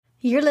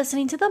You're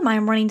listening to the My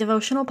Morning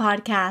Devotional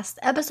Podcast,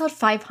 episode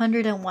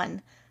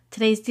 501.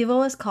 Today's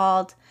Devo is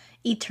called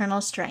Eternal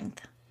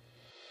Strength.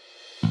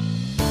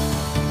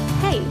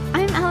 Hey,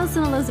 I'm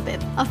Allison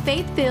Elizabeth, a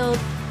faith-filled,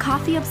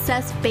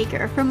 coffee-obsessed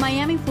baker from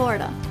Miami,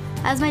 Florida.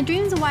 As my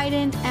dreams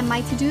widened and my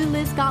to-do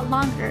list got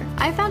longer,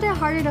 I found it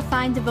harder to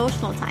find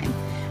devotional time.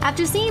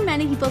 After seeing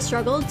many people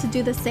struggle to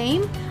do the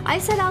same, I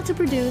set out to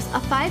produce a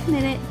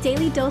 5-minute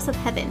daily dose of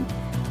heaven.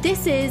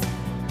 This is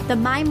the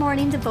My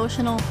Morning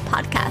Devotional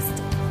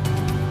Podcast.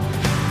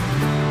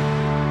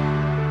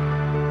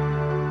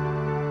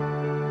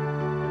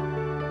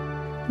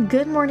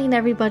 Good morning,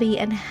 everybody,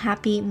 and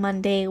happy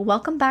Monday.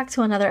 Welcome back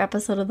to another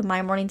episode of the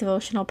My Morning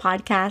Devotional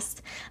Podcast.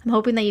 I'm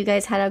hoping that you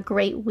guys had a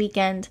great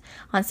weekend.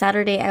 On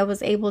Saturday, I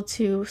was able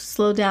to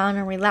slow down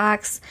and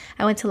relax.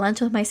 I went to lunch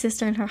with my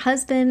sister and her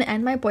husband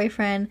and my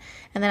boyfriend.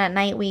 And then at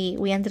night,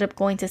 we ended up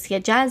going to see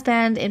a jazz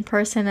band in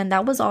person, and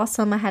that was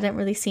awesome. I hadn't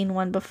really seen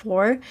one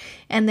before.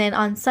 And then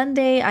on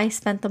Sunday, I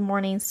spent the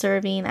morning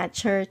serving at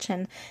church,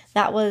 and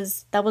that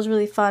was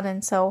really fun.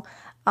 And so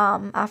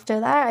after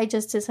that, I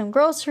just did some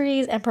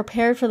groceries and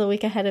prepared for the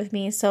week ahead of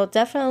me. So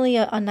definitely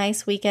a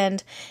nice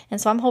weekend. And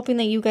so I'm hoping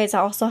that you guys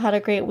also had a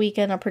great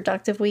weekend, a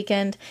productive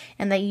weekend,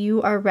 and that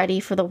you are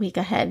ready for the week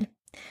ahead.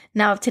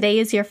 Now, if today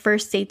is your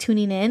first day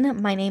tuning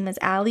in, my name is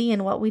Allie,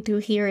 and what we do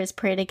here is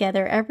pray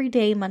together every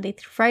day, Monday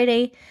through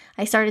Friday.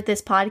 I started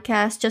this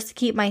podcast just to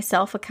keep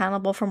myself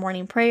accountable for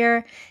morning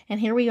prayer, and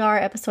here we are,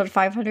 episode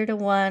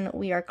 501.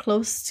 We are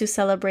close to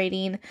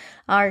celebrating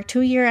our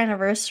 2-year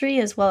anniversary,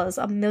 as well as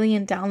 1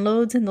 million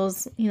downloads in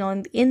those,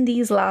 in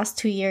these last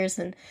 2 years,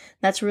 and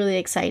that's really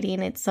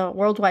exciting. It's a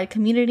worldwide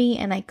community,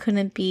 and I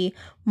couldn't be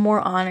more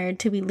honored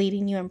to be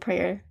leading you in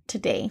prayer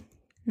today.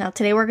 Now,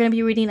 today we're going to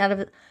be reading out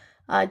of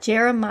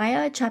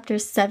Jeremiah chapter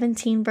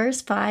 17,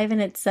 verse 5,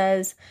 and it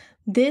says,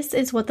 "This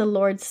is what the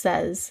Lord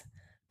says.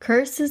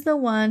 Cursed is the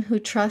one who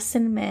trusts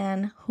in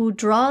man, who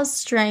draws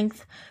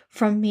strength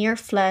from mere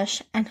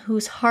flesh, and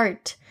whose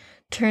heart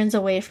turns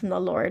away from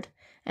the Lord."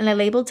 And I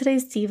labeled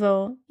today's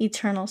Devo,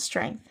 Eternal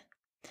Strength.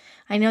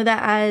 I know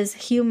that as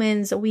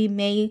humans, we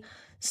may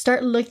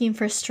start looking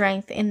for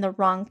strength in the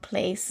wrong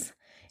place.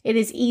 It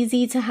is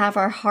easy to have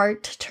our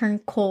heart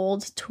turn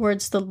cold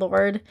towards the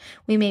Lord.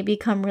 We may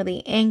become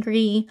really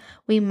angry.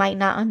 We might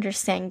not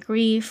understand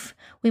grief.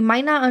 We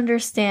might not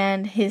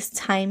understand His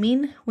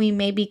timing. We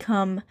may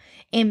become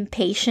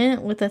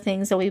impatient with the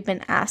things that we've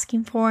been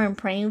asking for and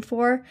praying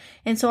for.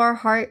 And so our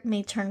heart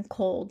may turn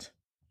cold.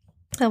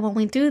 And when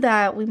we do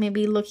that, we may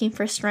be looking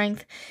for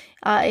strength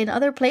in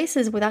other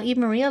places without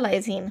even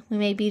realizing. We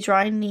may be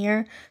drawing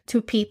near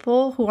to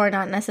people who are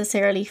not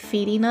necessarily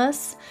feeding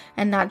us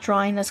and not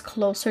drawing us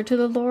closer to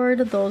the Lord,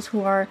 those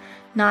who are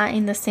not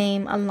in the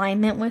same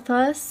alignment with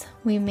us.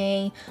 We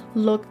may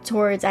look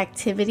towards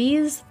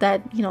activities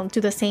that,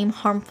 do the same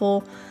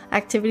harmful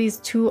activities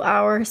to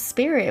our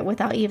spirit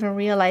without even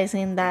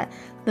realizing that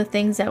the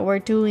things that we're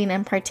doing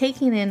and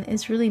partaking in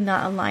is really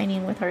not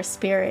aligning with our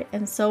spirit.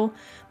 And so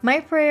my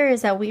prayer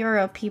is that we are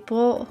a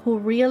people who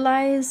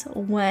realize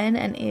when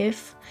and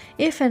if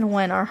and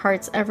when our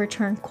hearts ever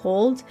turn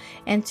cold,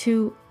 and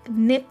to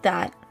nip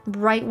that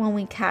right when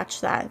we catch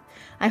that.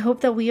 I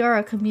hope that we are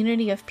a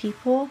community of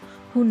people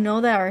who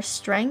know that our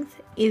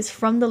strength is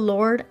from the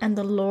Lord and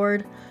the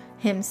Lord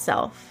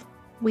Himself.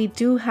 We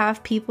do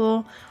have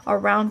people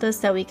around us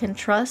that we can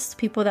trust,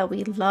 people that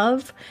we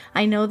love.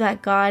 I know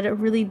that God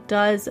really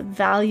does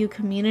value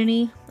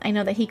community. I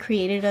know that He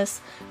created us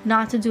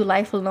not to do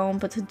life alone,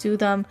 but to do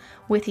them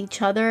with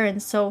each other.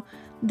 And so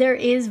there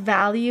is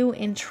value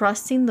in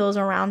trusting those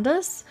around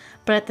us,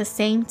 but at the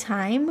same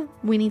time,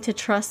 we need to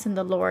trust in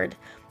the Lord.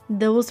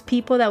 Those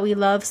people that we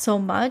love so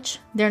much,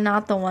 they're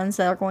not the ones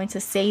that are going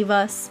to save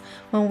us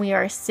when we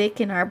are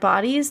sick in our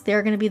bodies.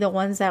 They're going to be the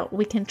ones that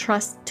we can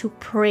trust to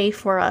pray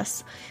for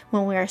us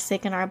when we are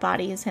sick in our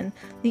bodies. And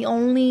the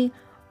only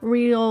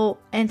real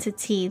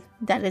entity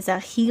that is a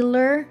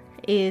healer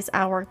is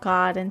our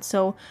God. And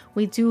so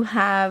we do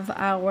have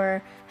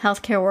our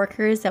healthcare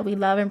workers that we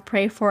love and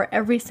pray for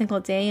every single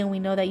day. And we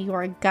know that you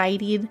are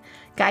guided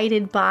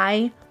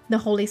by the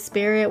Holy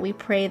Spirit. We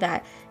pray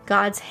that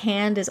God's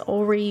hand is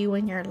over you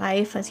in your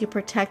life as you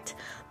protect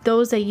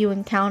those that you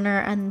encounter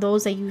and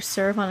those that you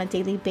serve on a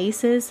daily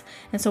basis.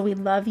 And so we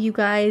love you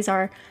guys,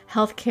 our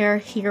healthcare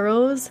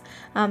heroes.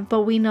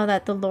 But we know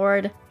that the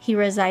Lord, He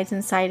resides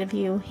inside of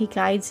you. He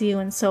guides you.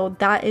 And so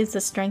that is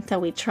the strength that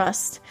we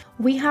trust.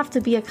 We have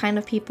to be a kind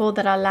of people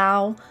that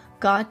allow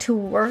God to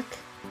work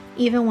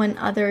even when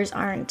others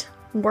aren't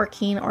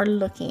working or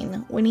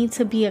looking. We need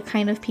to be a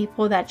kind of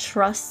people that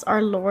trusts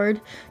our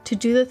Lord to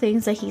do the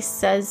things that He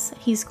says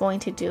He's going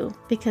to do.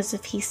 Because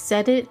if He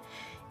said it,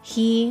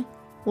 He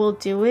will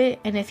do it.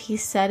 And if He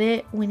said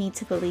it, we need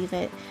to believe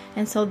it.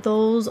 And so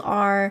those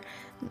are,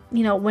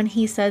 when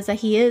He says that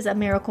He is a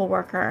miracle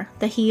worker,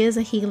 that He is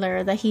a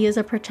healer, that He is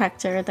a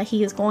protector, that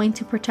He is going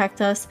to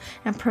protect us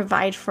and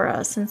provide for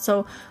us. And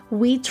so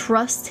we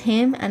trust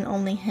Him and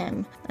only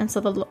Him. And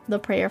so the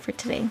prayer for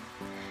today: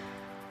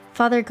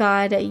 Father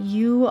God,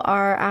 you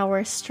are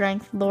our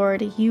strength,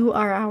 Lord. You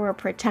are our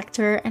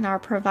protector and our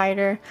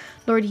provider.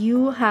 Lord,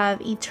 you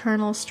have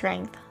eternal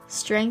strength.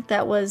 Strength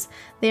that was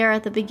there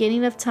at the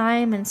beginning of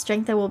time and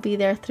strength that will be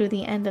there through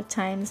the end of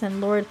times.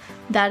 And Lord,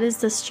 that is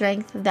the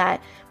strength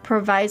that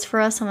provides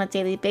for us on a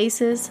daily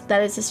basis.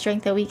 That is the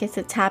strength that we get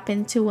to tap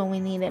into when we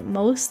need it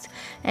most.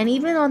 And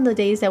even on the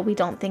days that we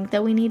don't think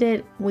that we need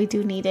it, we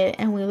do need it,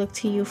 and we look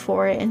to you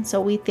for it. And so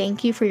we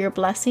thank you for your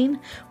blessing.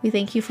 We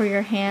thank you for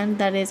your hand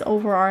that is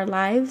over our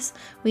lives.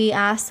 We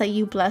ask that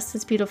you bless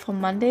this beautiful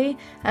Monday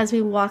as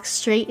we walk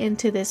straight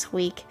into this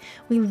week.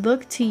 We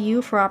look to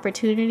you for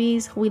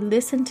opportunities. We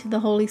listen to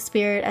the Holy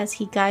Spirit as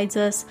he guides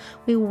us.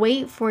 We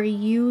wait for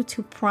you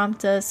to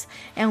prompt us,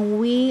 and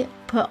we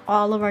put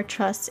all of our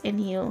trust in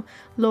you.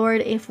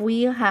 Lord, if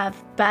we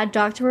have bad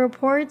doctor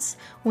reports,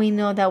 we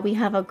know that we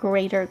have a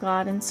greater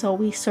God, and so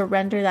we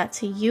surrender that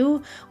to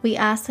you. We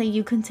ask that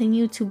you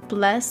continue to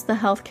bless the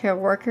healthcare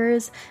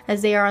workers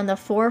as they are on the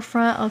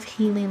forefront of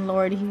healing,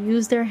 Lord. You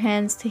use their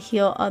hands to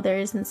heal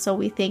others, and so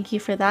we thank you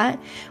for that.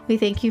 We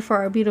thank you for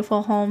our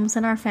beautiful homes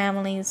and our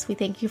families. We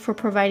thank you for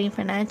providing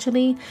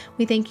financially.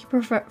 We thank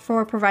you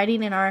for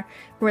providing in our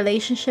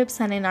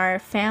relationships and in our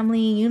family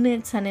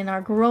units and in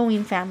our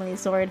growing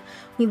families, Lord.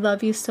 We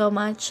love you so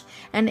much,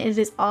 and it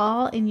is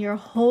all in your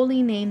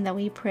holy name that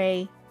we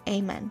pray.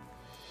 Amen.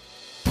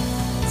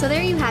 So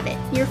there you have it,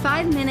 your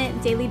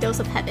 5-minute daily dose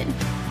of heaven.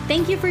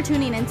 Thank you for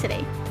tuning in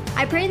today.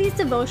 I pray these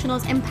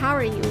devotionals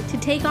empower you to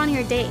take on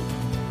your day.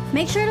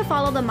 Make sure to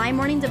follow the My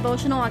Morning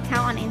Devotional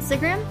account on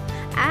Instagram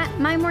at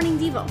My Morning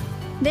Devo.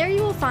 There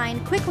you will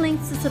find quick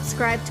links to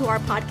subscribe to our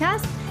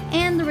podcast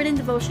and the written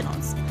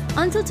devotionals.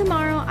 Until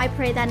tomorrow, I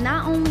pray that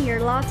not only your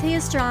latte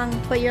is strong,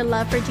 but your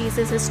love for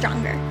Jesus is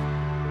stronger.